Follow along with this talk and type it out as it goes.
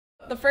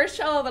the first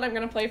cello that I'm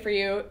going to play for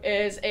you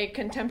is a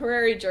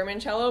contemporary German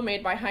cello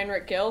made by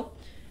Heinrich Gil,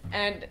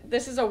 and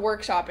this is a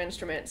workshop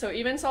instrument. So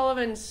even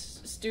Sullivan's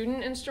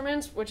student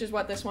instruments, which is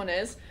what this one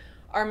is,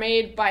 are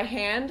made by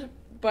hand,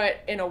 but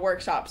in a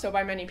workshop, so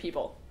by many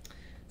people.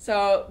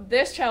 So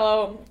this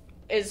cello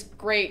is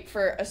great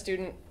for a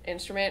student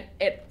instrument.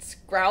 It's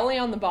growly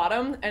on the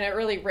bottom, and it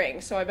really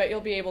rings, so I bet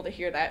you'll be able to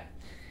hear that.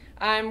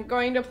 I'm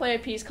going to play a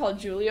piece called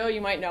Giulio.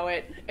 You might know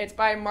it. It's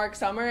by Mark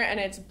Summer, and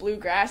it's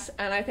bluegrass,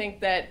 and I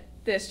think that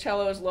this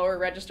cello's lower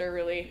register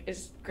really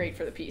is great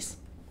for the piece.